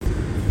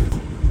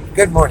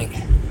Good morning.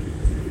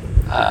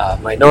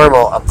 My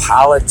normal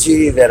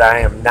apology that I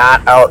am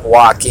not out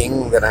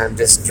walking, that I'm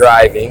just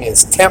driving,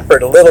 is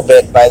tempered a little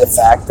bit by the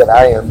fact that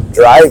I am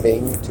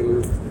driving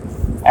to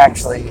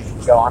actually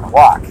go on a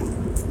walk.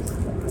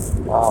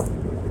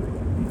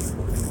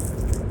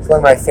 It's one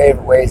of my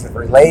favorite ways of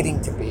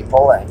relating to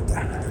people,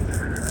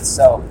 and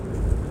so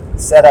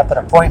set up an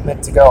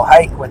appointment to go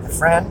hike with a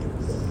friend,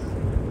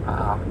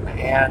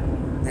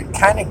 and it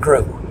kind of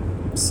grew.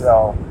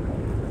 So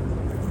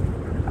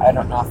I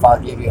don't know if I'll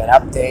give you an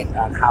update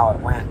on how it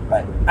went,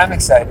 but I'm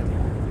excited.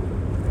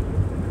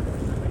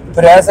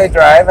 But as I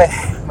drive,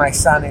 my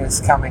son is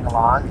coming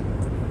along.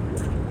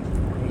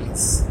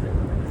 He's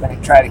going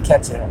to try to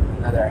catch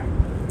another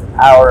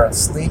hour of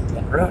sleep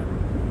en route.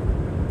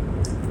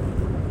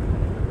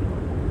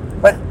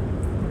 But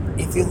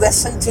if you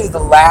listen to the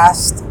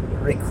last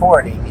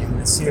recording in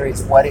the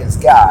series, What is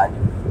God?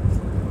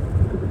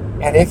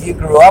 And if you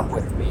grew up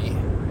with me,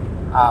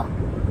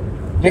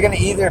 you're going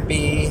to either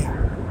be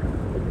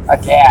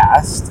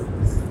aghast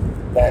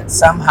that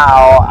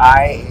somehow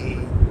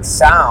I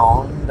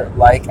sound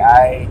like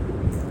I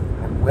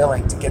am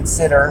willing to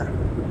consider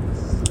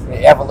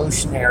the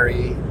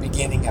evolutionary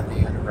beginning of the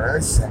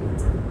universe, and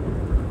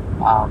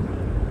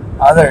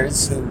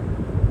others who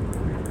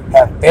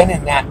have been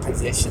in that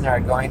position are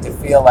going to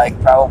feel like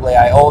probably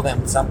I owe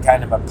them some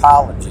kind of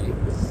apology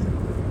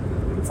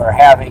for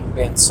having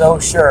been so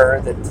sure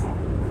that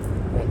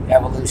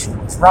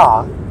evolution was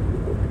wrong,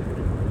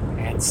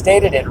 and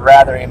stated it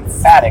rather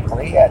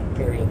emphatically at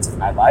periods in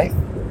my life.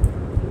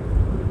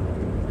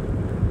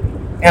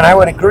 And I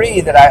would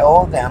agree that I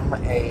owe them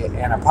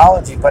an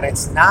apology, but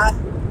it's not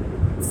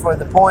for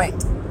the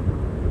point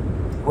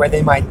where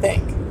they might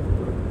think.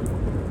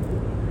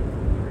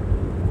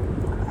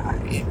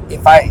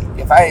 If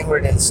I were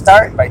to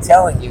start by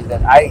telling you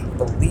that I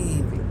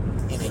believe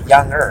in a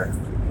young Earth,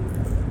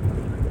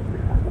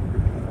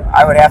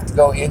 I would have to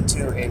go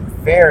into a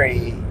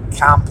very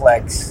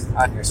complex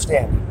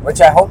understanding, which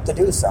I hope to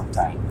do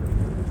sometime.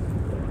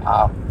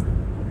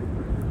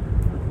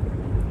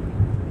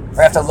 We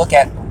have to look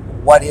at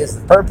what is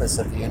the purpose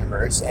of the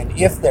universe, and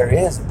if there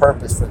is a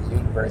purpose for the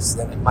universe,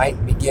 then it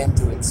might begin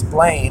to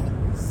explain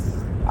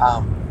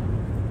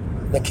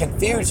the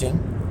confusion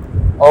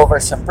over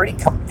some pretty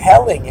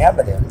compelling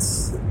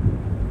evidence.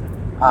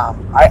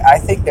 I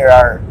think there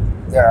are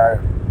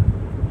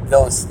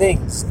those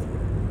things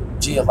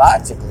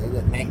geologically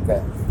that make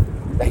the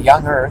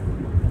young Earth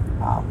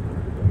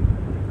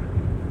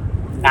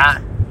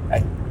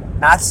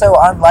not so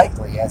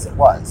unlikely as it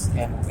was.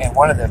 And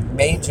one of the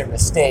major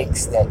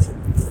mistakes that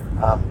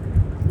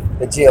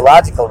the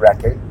geological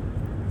record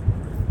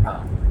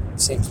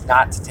seems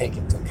not to take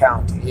into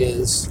account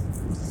is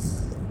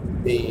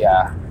the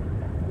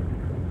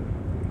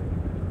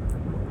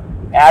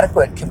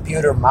adequate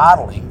computer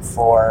modeling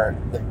for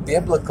the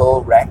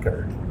biblical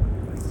record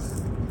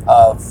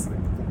of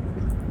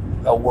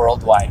a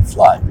worldwide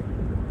flood.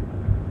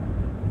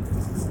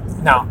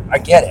 Now, I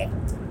get it.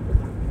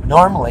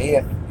 Normally,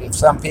 if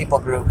some people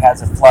group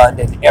has a flood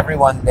and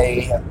everyone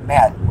they have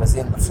met was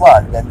in the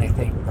flood, then they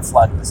think the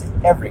flood was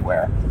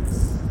everywhere.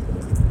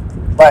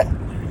 But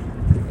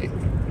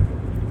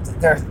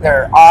there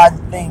are odd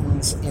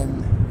things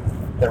in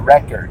the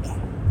record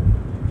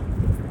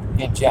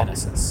in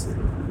Genesis.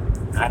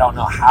 I don't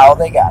know how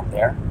they got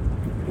there.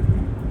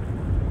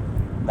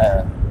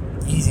 The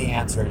easy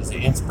answer is the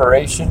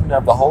inspiration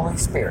of the Holy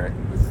Spirit.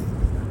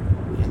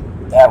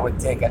 That would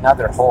take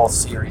another whole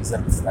series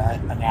of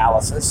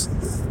analysis.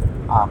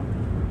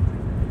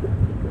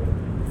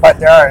 But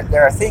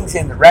there are things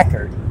in the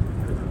record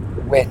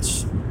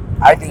which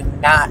I do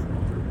not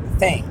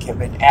think have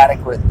been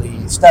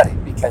adequately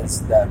studied,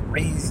 because the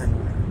reason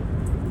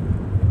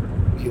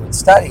you would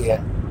study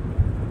it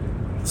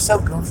is so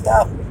goofed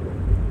up.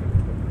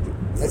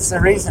 It's the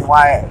reason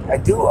why I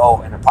do owe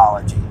an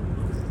apology,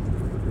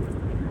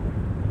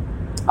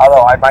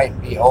 although I might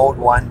be owed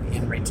one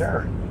in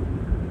return.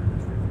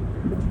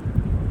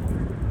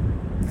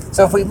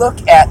 So if we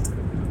look at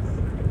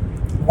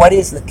what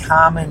is the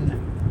common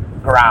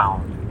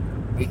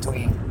ground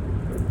between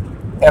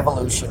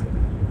evolution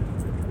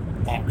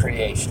and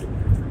creation.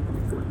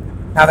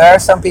 Now, there are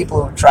some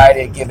people who try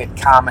to give it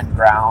common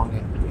ground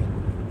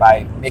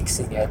by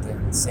mixing it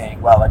and saying,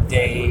 well, a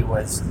day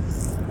was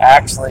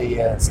actually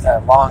a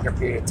longer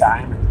period of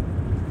time.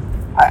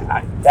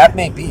 That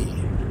may be.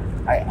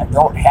 I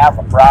don't have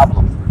a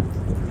problem.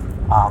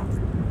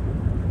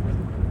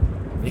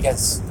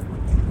 Because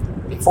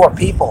before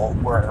people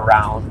were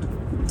around,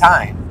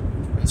 time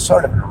was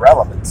sort of an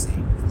irrelevancy.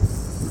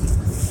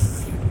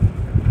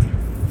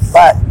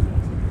 But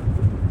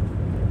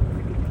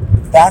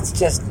that's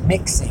just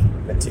mixing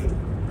the two.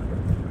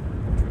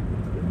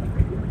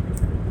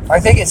 I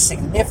think it's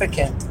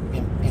significant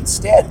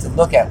instead to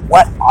look at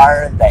what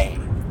are they.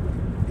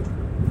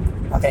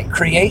 Okay,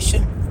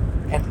 creation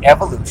and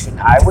evolution,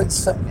 I would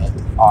submit,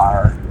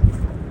 are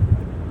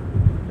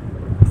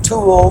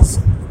tools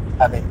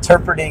of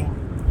interpreting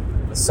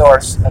the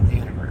source of the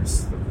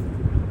universe.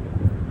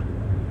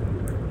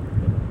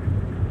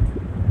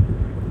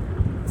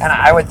 And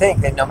I would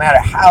think that no matter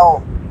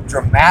how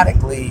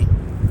dramatically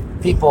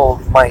people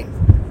might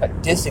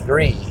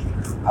disagree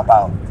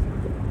about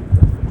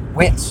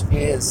which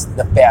is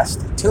the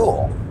best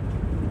tool,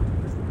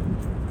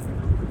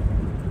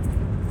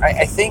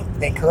 I think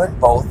they could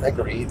both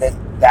agree that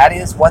that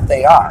is what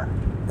they are.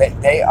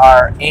 That they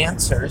are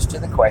answers to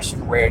the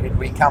question, where did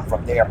we come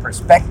from? They are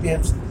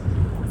perspectives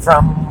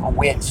from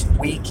which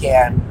we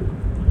can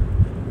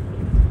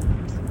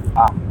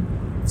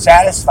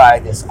satisfy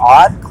this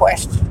odd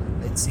question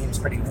that seems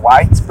pretty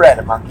widespread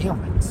among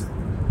humans.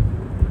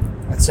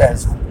 It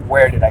says,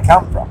 where did I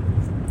come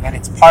from? And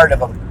it's part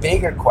of a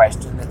bigger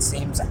question that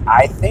seems,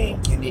 I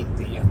think, unique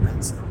to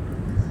humans.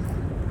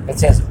 It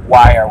says,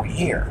 why are we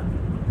here?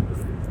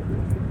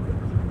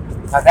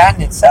 Now that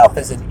in itself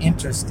is an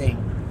interesting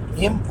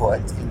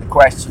input in the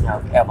question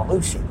of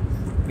evolution.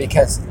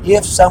 Because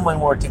if someone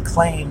were to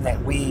claim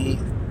that we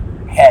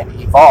had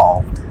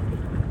evolved,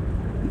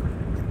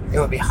 it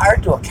would be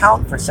hard to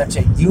account for such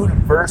a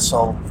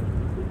universal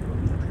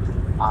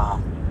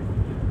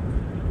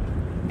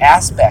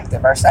aspect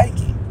of our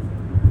psyche.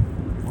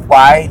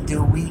 Why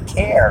do we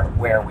care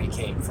where we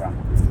came from?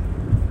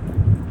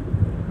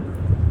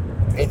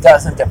 It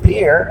doesn't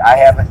appear. I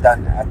haven't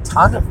done a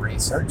ton of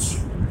research.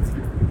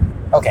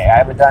 Okay, I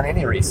haven't done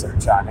any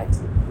research on it.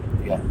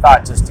 The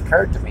thought just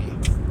occurred to me.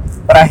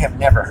 But I have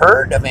never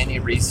heard of any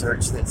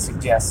research that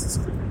suggests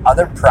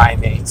other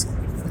primates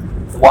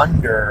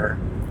wonder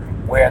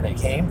where they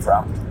came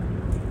from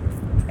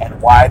and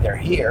why they're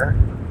here.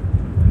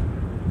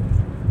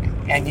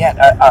 And yet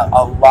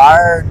a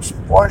large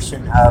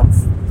portion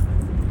of,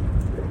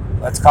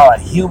 let's call it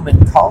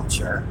human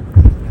culture,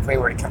 if we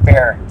were to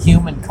compare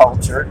human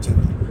culture to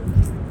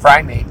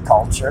primate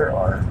culture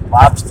or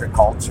lobster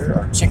culture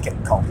or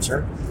chicken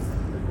culture,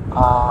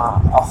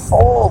 a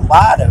whole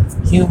lot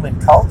of human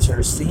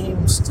culture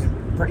seems to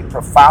pretty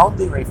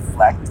profoundly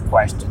reflect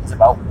questions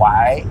about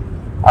why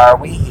are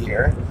we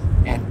here,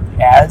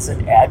 and as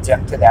an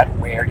adjunct to that,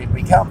 where did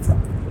we come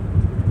from?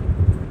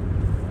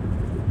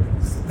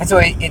 And so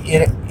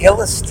it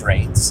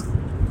illustrates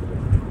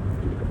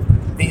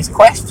these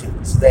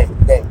questions that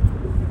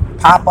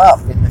pop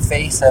up in the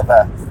face of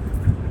a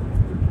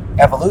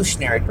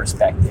evolutionary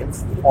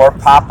perspective, or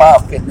pop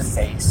up in the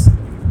face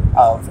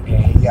of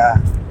a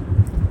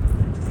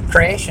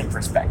creation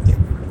perspective.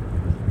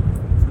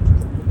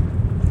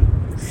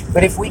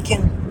 But if we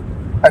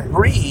can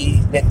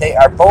agree that they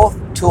are both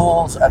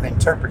tools of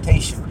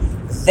interpretation,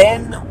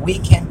 then we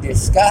can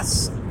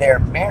discuss their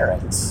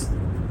merits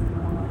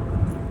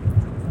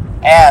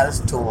as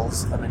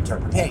tools of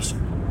interpretation.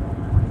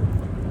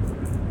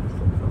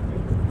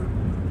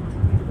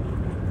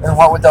 And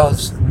what would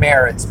those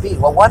merits be?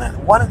 Well,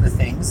 one of the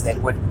things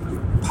that would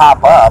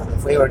pop up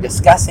if we were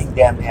discussing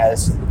them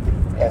as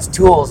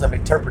tools of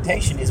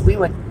interpretation is we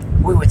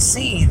would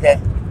see that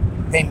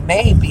they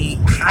may be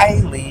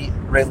highly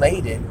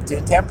related to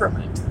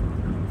temperament.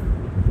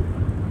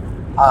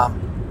 I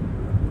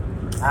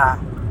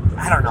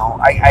don't know.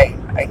 I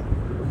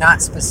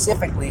not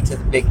specifically to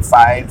the big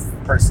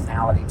 5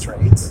 personality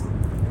traits,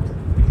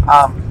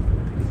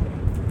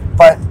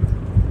 but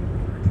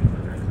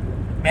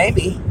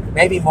maybe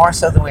more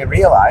so than we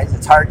realize.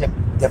 It's hard to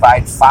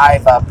divide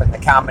 5 up and the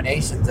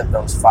combinations of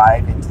those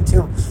 5 into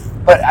 2.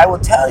 But I will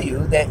tell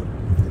you that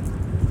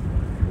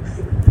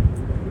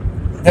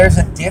there's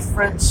a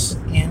difference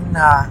in,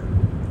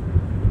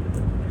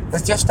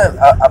 there's just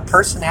a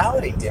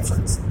personality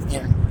difference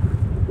in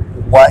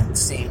what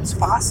seems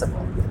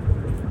possible.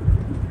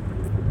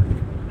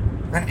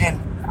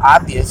 And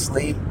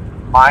obviously,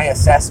 my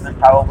assessment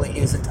probably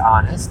isn't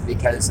honest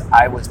because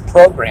I was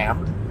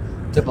programmed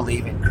to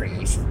believe in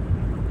creation.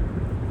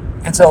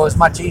 And so it was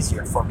much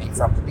easier for me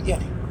from the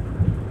beginning.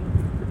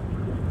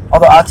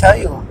 Although I'll tell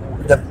you,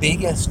 the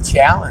biggest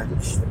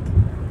challenge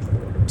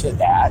to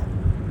that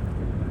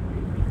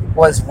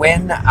was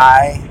when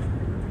I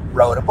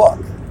wrote a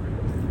book.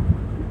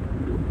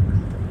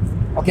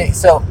 Okay,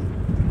 so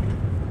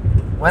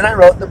when I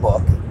wrote the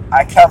book,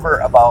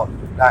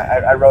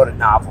 I wrote a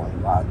novel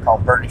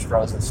called Burnished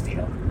Rose of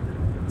Steel.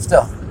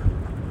 Still,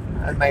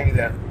 maybe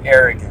the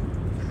arrogant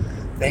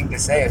thing to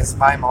say, it's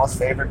my most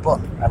favorite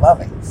book. I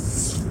love it.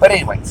 But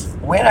anyways,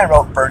 when I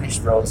wrote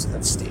Burnished Rose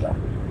of Steel,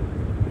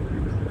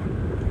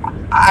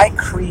 I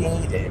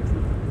created,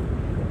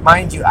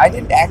 mind you, I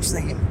didn't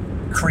actually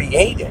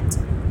create it,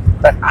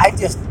 but I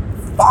just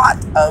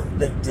thought of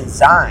the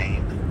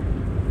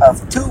design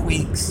of 2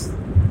 weeks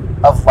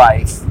of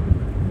life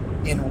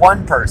in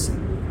one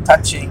person,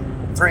 touching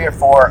 3 or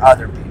 4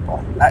 other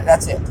people.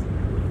 That's it.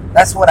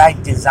 That's what I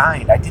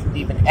designed. I didn't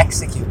even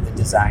execute the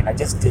design. I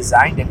just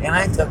designed it, and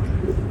I took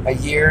a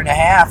year and a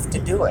half to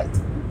do it.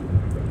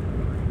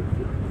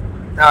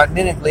 Now,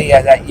 admittedly,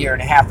 that year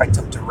and a half I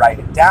took to write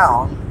it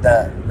down.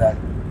 The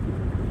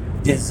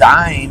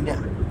design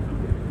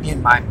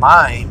in my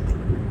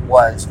mind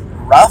was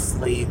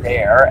roughly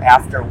there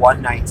after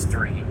one night's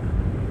dream.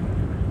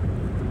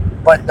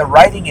 But the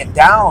writing it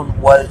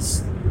down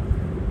was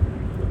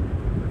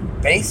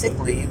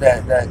basically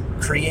the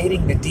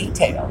creating the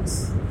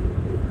details.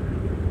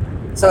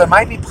 So it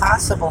might be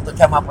possible to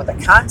come up with a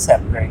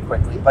concept very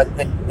quickly, but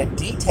the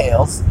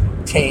details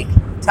take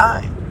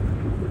time.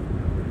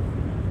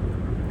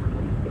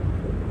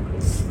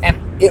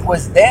 And it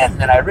was then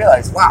that I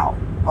realized, wow,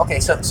 okay,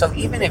 so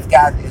even if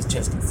God is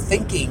just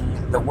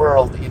thinking the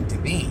world into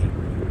being,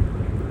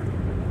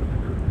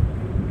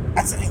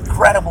 that's an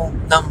incredible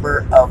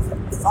number of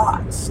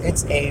thoughts.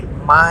 It's a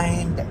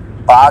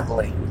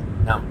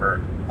mind-boggling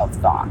number of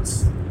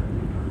thoughts.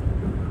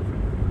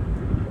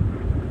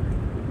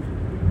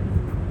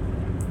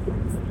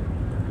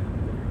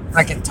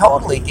 I can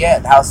totally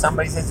get how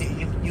somebody says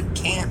you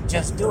can't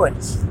just do it.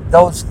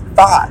 Those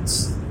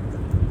thoughts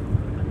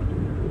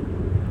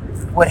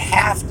would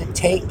have to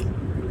take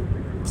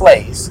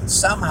place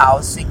somehow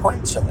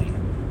sequentially.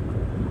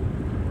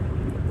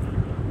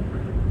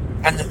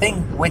 And the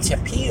thing which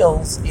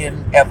appeals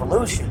in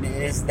evolution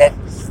is that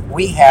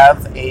we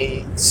have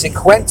a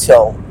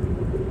sequential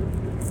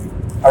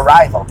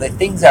arrival, that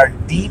things are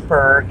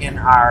deeper in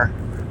our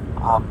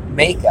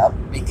makeup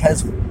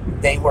because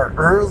they were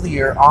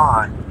earlier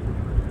on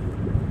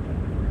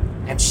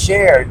and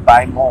shared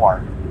by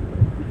more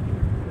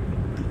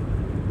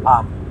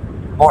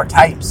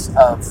types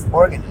of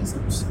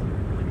organisms.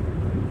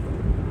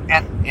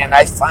 And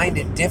I find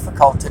it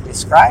difficult to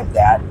describe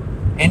that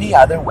any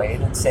other way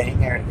than saying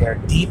they're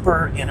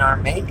deeper in our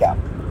makeup.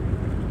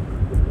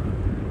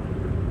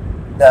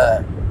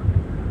 The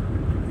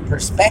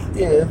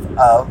perspective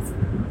of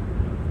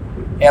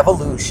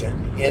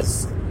evolution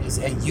is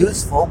a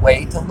useful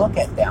way to look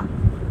at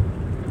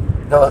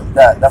them.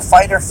 The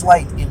fight or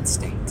flight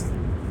instinct.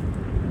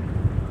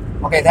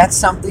 Okay, that's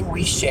something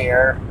we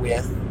share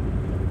with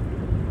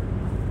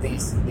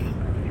these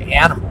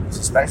animals,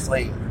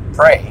 especially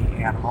prey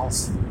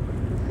animals,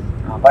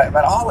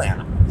 but all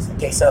animals.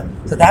 Okay, so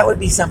that would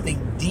be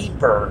something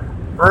deeper,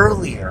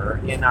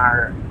 earlier in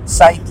our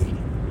psyche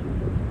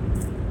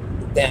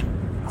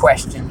than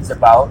questions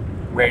about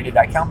where did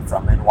I come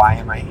from and why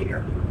am I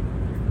here.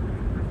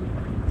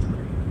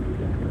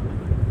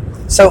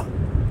 So,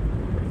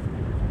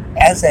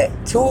 as a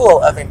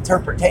tool of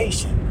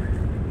interpretation,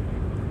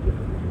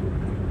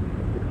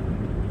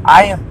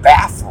 I am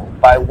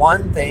baffled by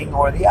one thing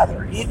or the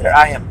other. Either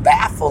I am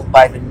baffled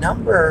by the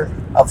number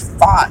of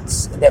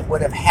thoughts that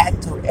would have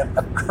had to have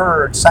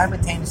occurred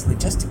simultaneously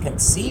just to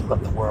conceive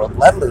of the world,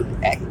 let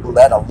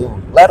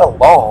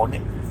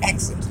alone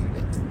execute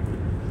it.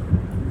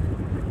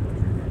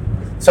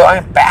 So I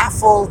am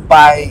baffled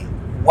by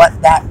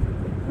what that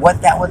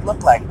would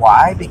look like.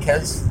 Why?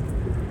 Because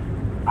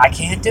I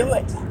can't do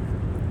it.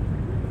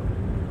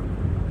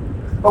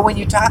 But when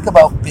you talk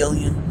about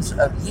billions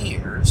of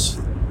years,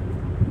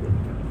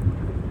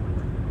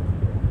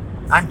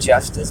 I'm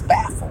just as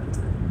baffled,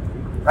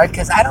 right?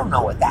 Because I don't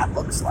know what that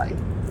looks like.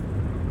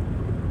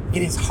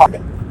 It is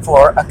hard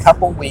for a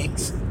couple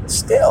weeks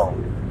still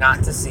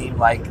not to seem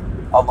like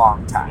a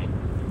long time.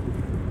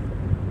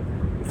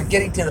 I'm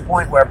getting to the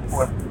point where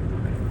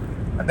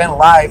I've been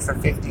alive for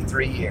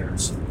 53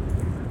 years.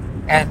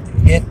 And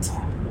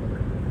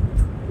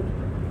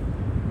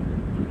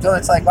so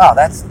it's like, wow,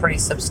 that's pretty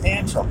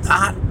substantial.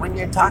 Not when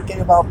you're talking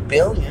about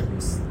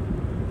billions.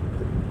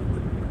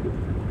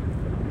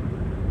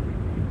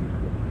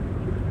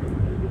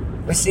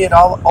 We see it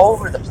all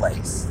over the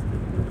place.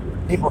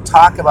 People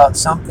talk about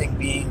something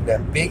being the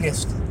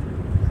biggest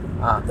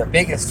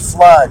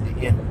flood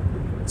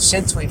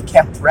since we've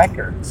kept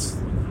records.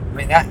 I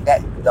mean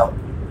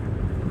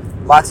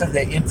lots of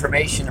the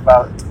information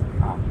about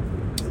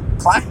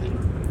climate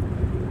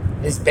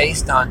is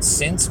based on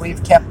since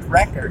we've kept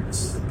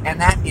records,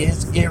 and that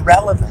is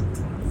irrelevant,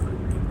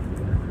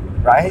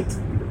 right?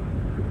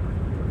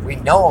 We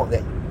know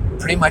that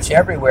pretty much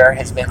everywhere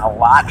has been a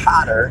lot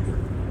hotter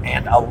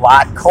and a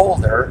lot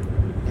colder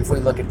if we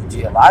look at the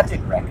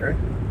geologic record.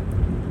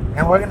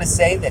 And we're going to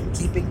say that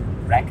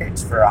keeping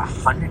records for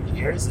 100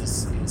 years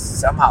is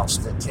somehow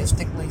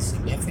statistically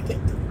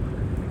significant.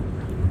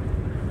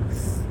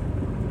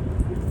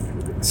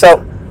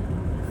 So,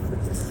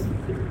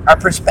 our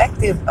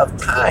perspective of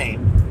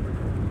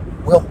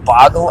time will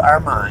boggle our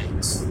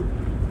minds.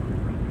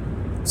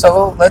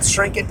 So let's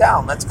shrink it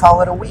down. Let's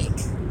call it a week.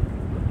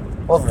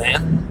 Well,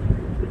 then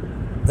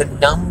the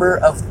number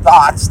of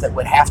thoughts that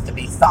would have to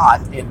be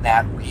thought in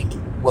that week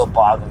will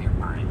boggle your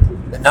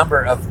mind. The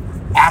number of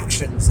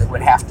actions that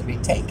would have to be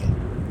taken.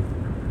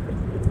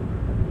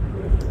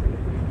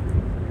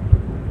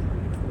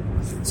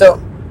 So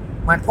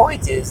my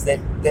point is that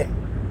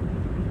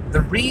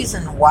the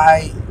reason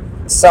why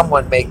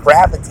someone may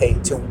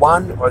gravitate to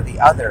one or the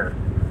other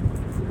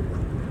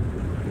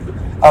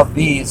of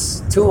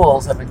these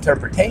tools of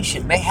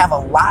interpretation may have a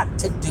lot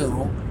to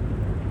do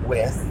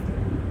with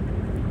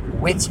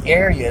which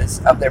areas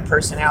of their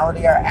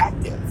personality are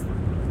active.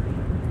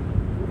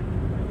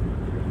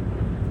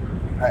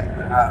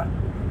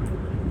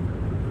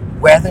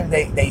 Whether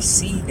they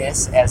see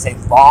this as a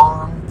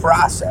long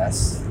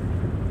process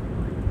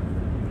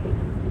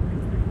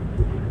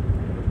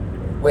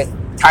with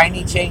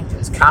tiny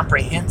changes,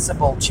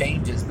 comprehensible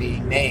changes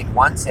being made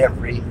once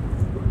every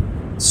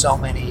so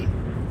many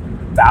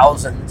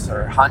thousands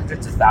or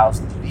hundreds of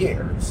thousands of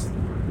years,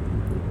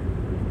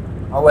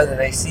 or whether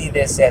they see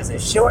this as a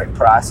short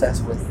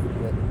process with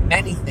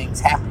many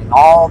things happening,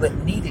 all that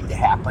needed to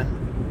happen,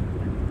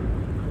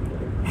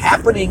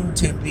 happening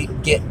to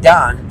get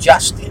done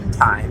just in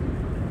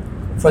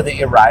time for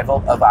the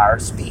arrival of our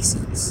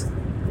species.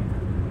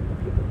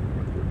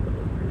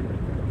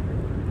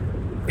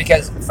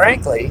 Because,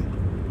 frankly,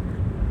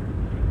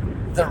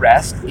 the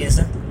rest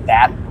isn't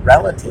that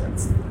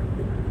relative.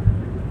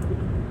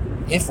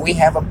 If we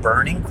have a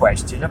burning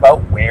question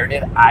about where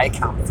did I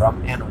come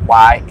from and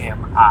why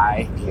am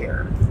I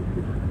here?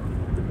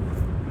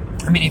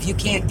 I mean, if you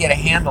can't get a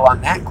handle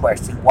on that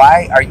question,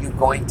 why are you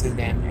going to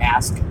then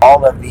ask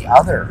all of the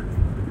other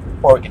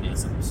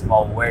organisms,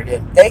 well, where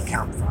did they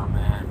come from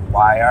and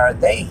why are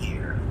they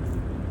here?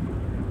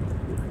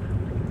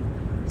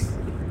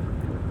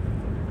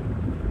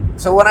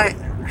 So what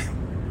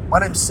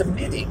I'm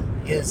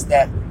submitting is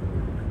that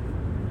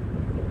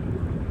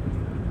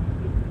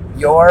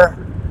your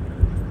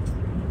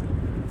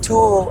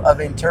tool of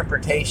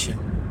interpretation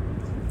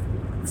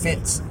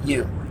fits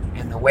you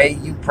and the way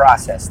you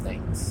process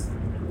things.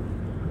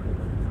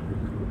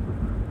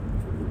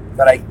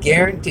 But I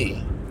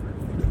guarantee,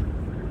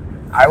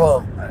 I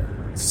will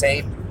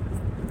say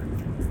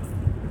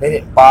that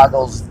it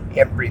boggles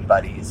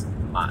everybody's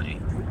mind.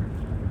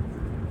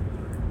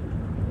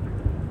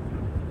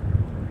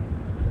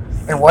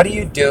 And what do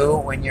you do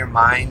when your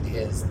mind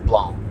is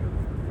blown?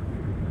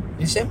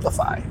 You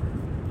simplify.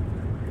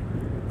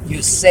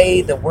 You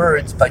say the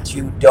words, but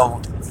you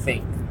don't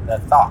think the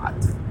thought.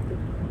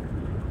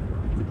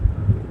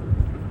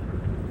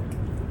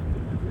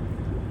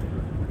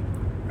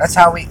 That's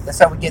how we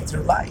get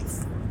through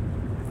life.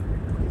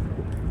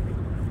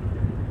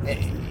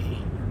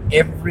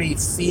 Every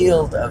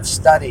field of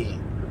study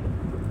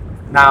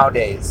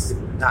nowadays,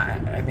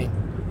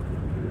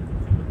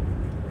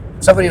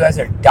 somebody who has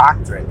their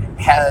doctorate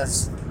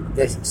has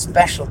this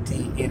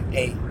specialty in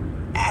a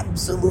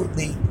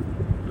absolutely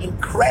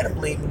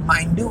incredibly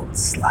minute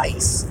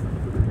slice.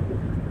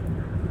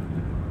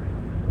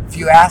 If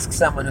you ask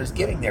someone who's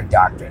getting their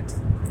doctorate,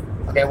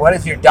 okay, what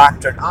is your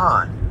doctorate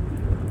on?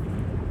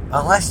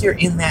 Unless you're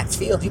in that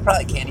field, you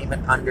probably can't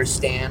even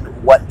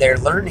understand what they're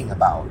learning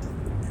about.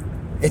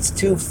 It's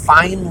too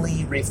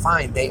finely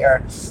refined. They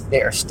are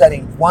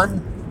studying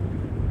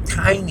one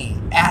tiny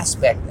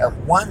aspect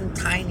of one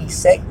tiny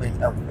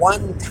segment of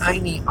one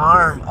tiny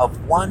arm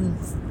of one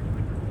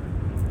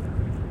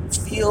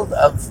field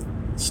of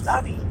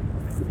study.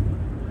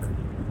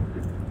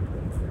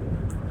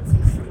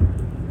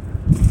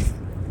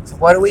 So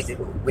what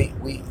do?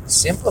 We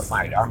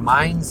simplify it. Our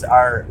minds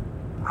are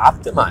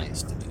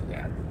optimized to do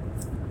that.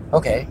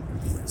 Okay,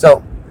 so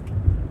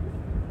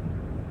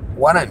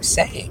what I'm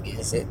saying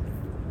is that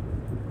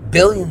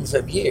billions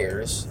of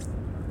years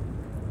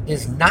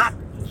is not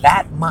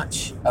that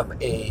much of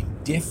a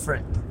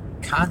different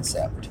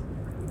concept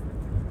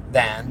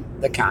than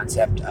the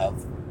concept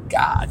of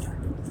God.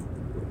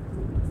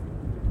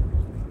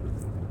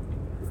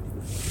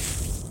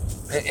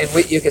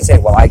 And you could say,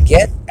 well, I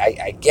get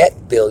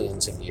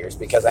billions of years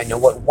because I know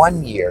what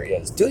 1 year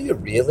is. Do you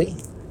really?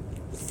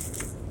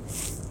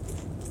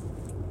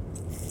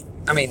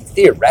 I mean,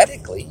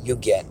 theoretically, you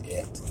get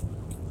it,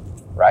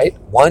 right?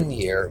 1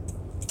 year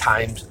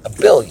times a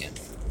billion.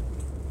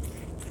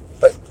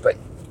 But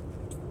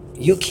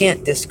you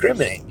can't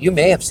discriminate. You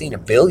may have seen a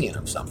billion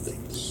of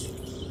something.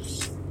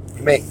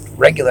 You may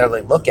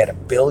regularly look at a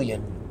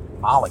billion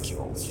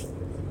molecules.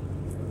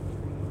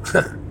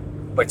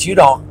 But you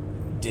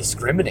don't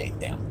discriminate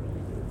them.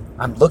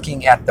 I'm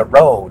looking at the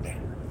road,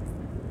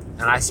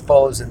 and I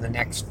suppose in the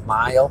next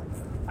mile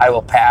I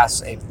will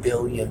pass a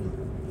billion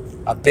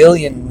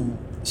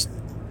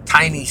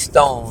tiny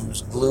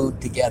stones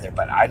glued together,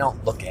 but I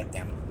don't look at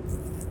them.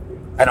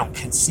 I don't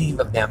conceive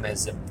of them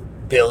as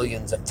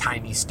billions of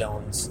tiny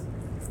stones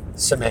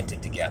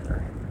cemented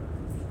together.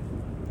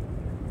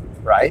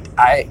 Right?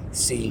 I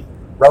see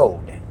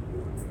road.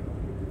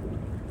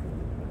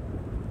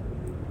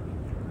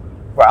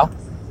 Well,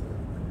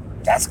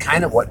 that's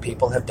kind of what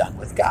people have done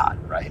with God,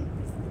 right?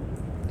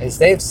 Is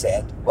they've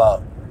said,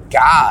 well,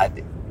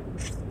 God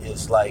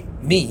is like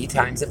me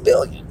times a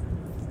billion.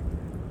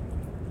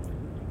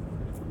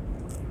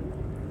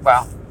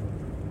 Well,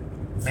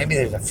 maybe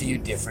there's a few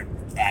different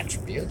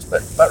attributes,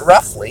 but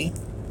roughly,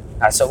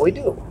 that's what we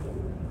do.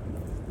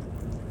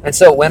 And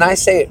so when I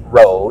say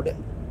road,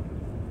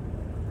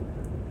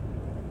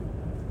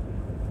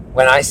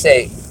 when I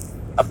say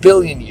a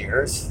billion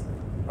years,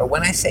 or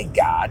when I say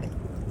God,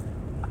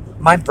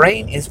 my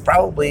brain is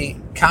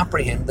probably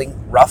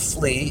comprehending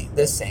roughly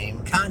the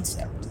same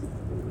concept.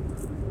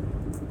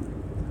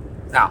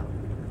 Now,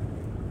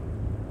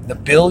 the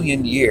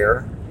billion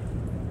year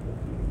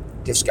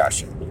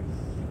discussion,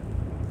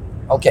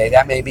 okay,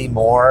 that may be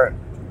more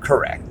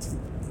correct.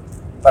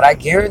 But I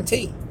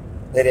guarantee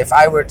that if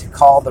I were to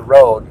call the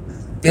road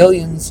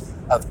billions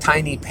of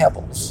tiny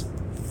pebbles,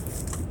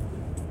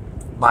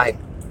 my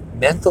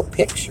mental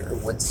picture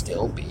would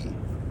still be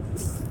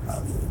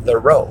of the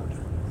road.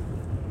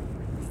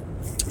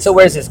 So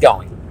where's this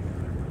going?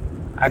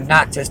 I'm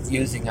not just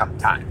using up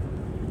time.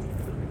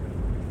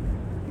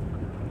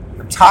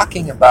 I'm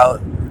talking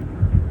about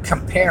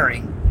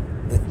comparing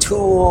the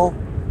tool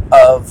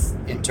of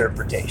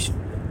interpretation.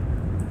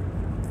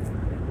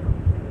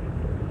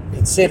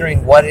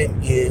 Considering what it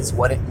is,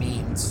 what it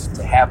means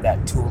to have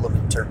that tool of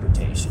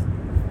interpretation.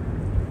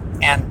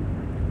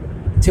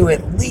 And to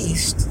at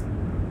least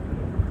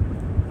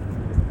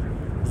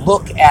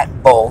look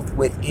at both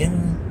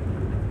within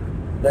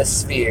the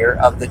sphere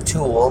of the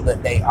tool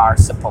that they are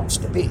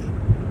supposed to be.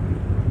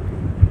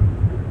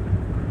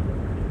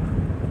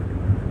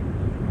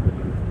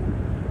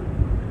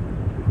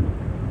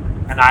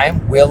 And I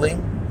am willing,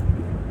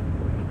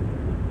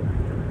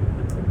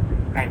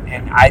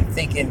 and I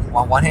think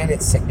on one hand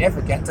it's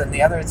significant, on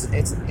the other it's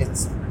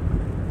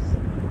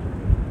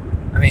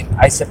I mean,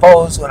 I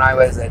suppose when I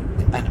was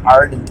an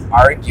ardent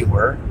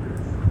arguer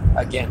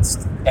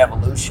against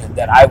evolution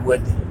that I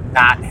would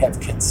not have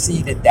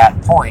conceded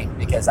that point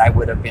because I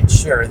would have been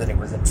sure that it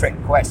was a trick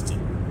question.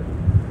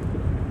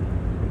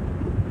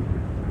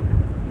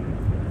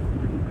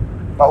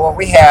 But what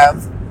we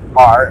have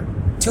are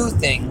two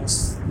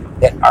things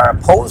that are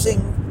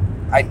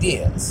opposing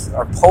ideas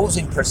or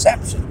opposing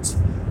perceptions,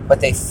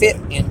 but they fit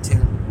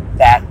into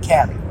that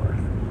category.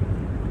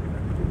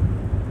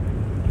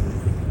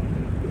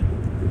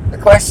 The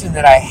question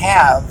that I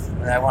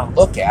have that I want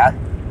to look at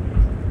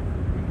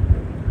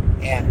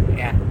and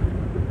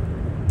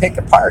pick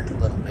apart a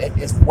little bit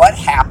is what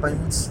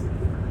happens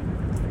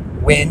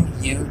when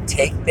you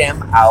take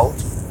them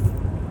out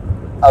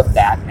of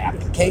that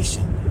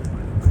application.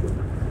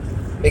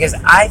 Because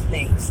I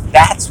think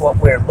that's what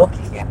we're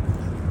looking at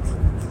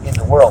in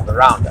the world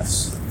around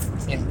us,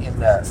 in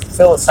the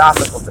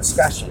philosophical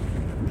discussion.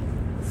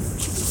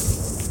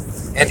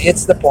 And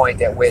it's the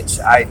point at which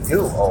I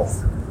do owe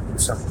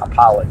some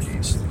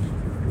apologies.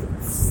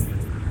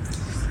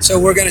 So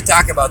we're going to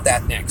talk about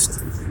that next.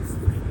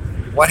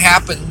 What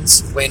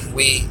happens when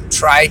we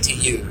try to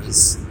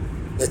use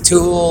the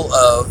tool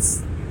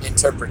of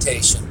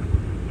interpretation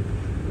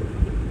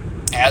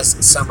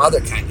as some other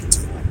kind of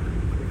tool?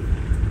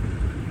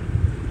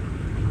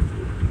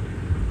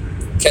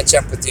 Catch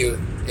up with you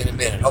in a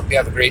minute. Hope you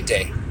have a great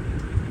day.